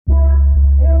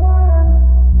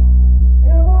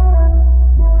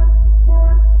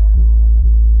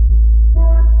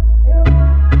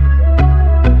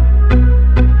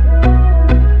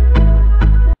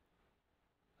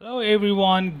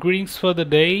everyone, greetings for the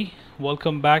day.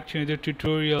 Welcome back to another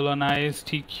tutorial on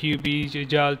ISTQB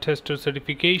Agile Tester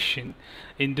certification.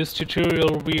 In this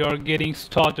tutorial we are getting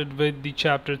started with the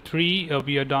chapter 3.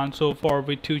 We are done so far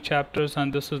with 2 chapters,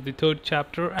 and this is the 3rd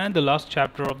chapter and the last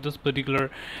chapter of this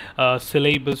particular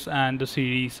syllabus and the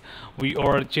series. We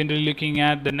are generally looking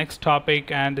at the next topic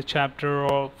and the chapter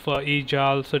of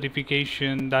Agile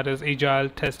certification, that is Agile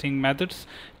testing methods,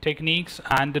 techniques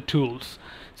and the tools.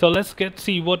 So let's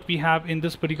see what we have in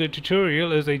this particular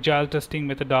tutorial is Agile testing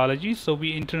methodology. So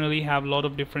we internally have a lot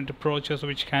of different approaches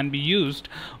which can be used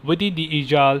within the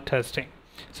Agile testing.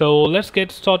 So let's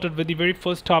get started with the very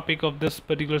first topic of this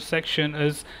particular section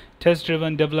is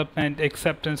test-driven development,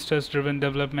 acceptance test-driven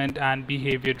development and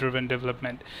behavior-driven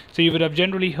development. So you would have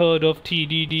generally heard of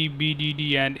TDD,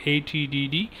 BDD and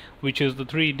ATDD, which is the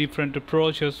 3 different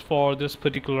approaches for this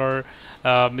particular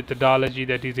methodology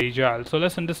that is Agile. So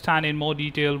let's understand in more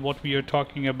detail what we are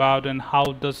talking about and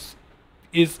how this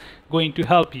is going to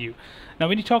help you. Now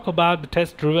when you talk about the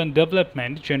test-driven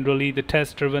development, generally the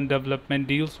test-driven development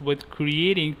deals with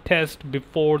creating tests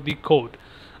before the code.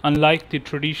 Unlike the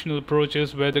traditional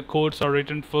approaches where the codes are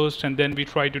written first and then we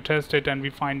try to test it and we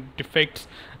find defects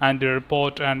and the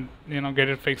report and get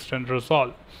it fixed and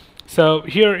resolved. So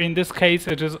here in this case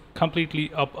it is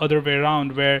completely other way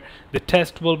around, where the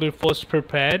test will be first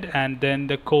prepared and then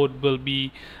the code will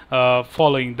be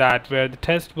following that, where the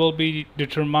test will be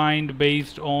determined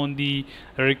based on the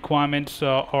requirements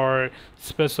or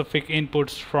specific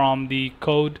inputs from the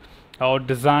code or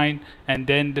design, and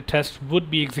then the test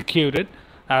would be executed.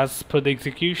 As per the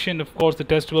execution, of course, the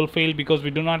test will fail because we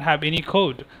do not have any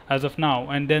code as of now,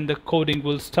 and then the coding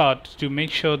will start to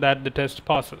make sure that the test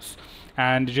passes.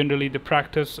 And generally the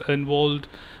practice involved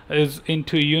is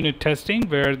into unit testing,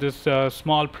 where this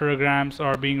small programs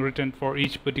are being written for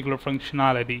each particular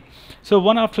functionality. So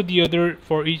one after the other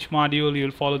for each module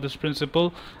you'll follow this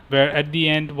principle, where at the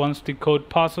end once the code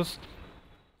passes,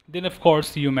 then of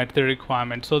course you met the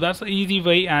requirement. So that's an easy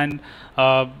way and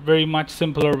very much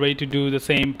simpler way to do the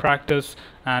same practice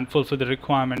and fulfill the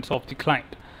requirements of the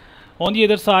client. On the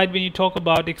other side, when you talk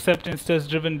about acceptance test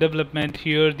driven development,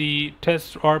 here the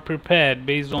tests are prepared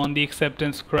based on the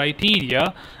acceptance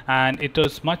criteria, and it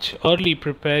was much early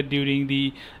prepared during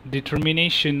the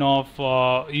determination of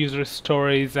user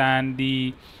stories and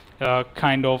the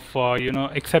kind of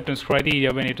acceptance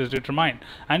criteria when it is determined.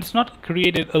 And it's not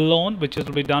created alone, which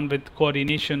will be done with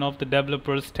coordination of the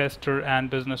developers, tester and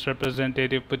business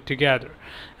representative put together,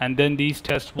 and then these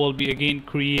tests will be again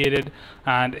created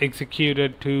and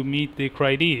executed to meet the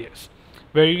criteria,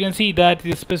 where you can see that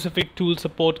the specific tool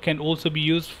support can also be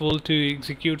useful to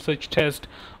execute such tests,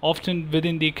 often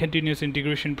within the continuous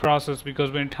integration process,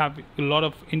 because when it have a lot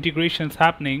of integrations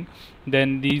happening,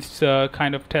 then these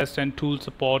kind of test and tool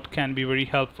support can be very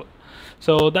helpful.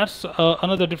 So that's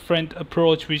another different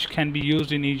approach which can be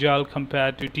used in Agile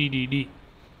compared to TDD.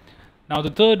 Now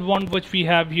the third one which we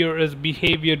have here is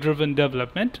behavior driven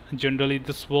development. Generally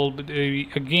this will be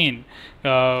again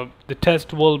the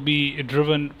test will be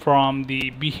driven from the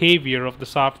behavior of the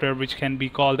software, which can be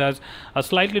called as a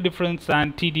slightly different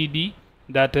than TDD,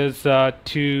 that is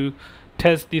to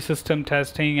test the system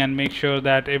testing and make sure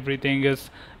that everything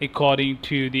is according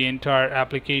to the entire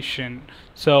application.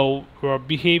 So where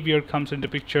behavior comes into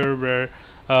picture, where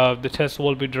the test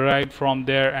will be derived from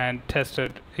there and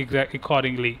tested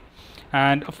accordingly.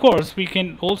 And of course we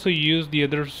can also use the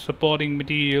other supporting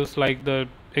materials like the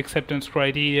acceptance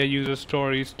criteria, user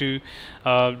stories to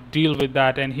deal with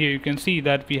that. And here you can see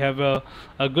that we have a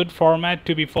good format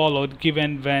to be followed: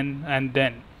 given, when and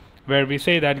then, where we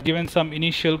say that given some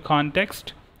initial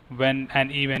context, when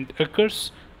an event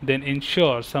occurs, then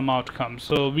ensure some outcome.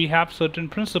 So we have certain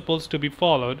principles to be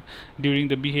followed during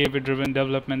the behavior driven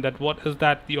development, that what is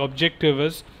that the objective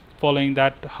is, following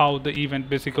that how the event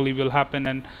basically will happen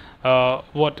and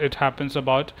what it happens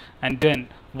about, and then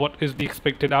what is the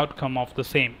expected outcome of the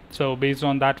same. So based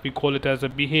on that we call it as a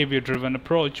behavior driven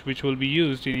approach, which will be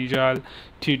used in Agile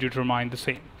to determine the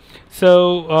same.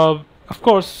 So of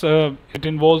course it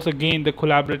involves again the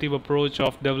collaborative approach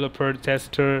of developer,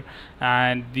 tester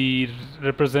and the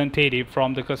representative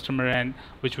from the customer end,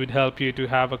 which would help you to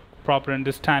have a proper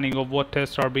understanding of what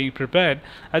tests are being prepared,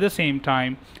 at the same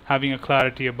time having a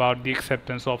clarity about the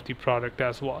acceptance of the product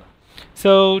as well.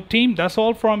 So team, that's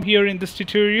all from here in this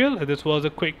tutorial. This was a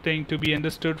quick thing to be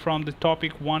understood from the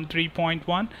topic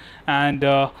 3.1, and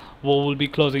we will be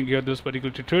closing here this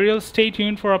particular tutorial. Stay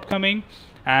tuned for upcoming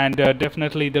and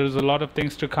definitely there's a lot of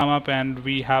things to come up, and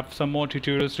we have some more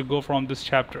tutorials to go from this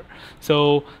chapter.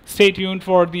 So stay tuned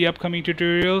for the upcoming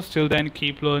tutorials. Till then,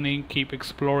 keep learning, keep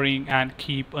exploring, and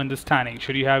keep understanding.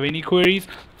 Should you have any queries,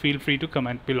 feel free to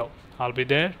comment below. I'll be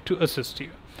there to assist you.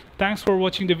 Thanks for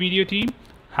watching the video, team.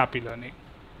 Happy learning.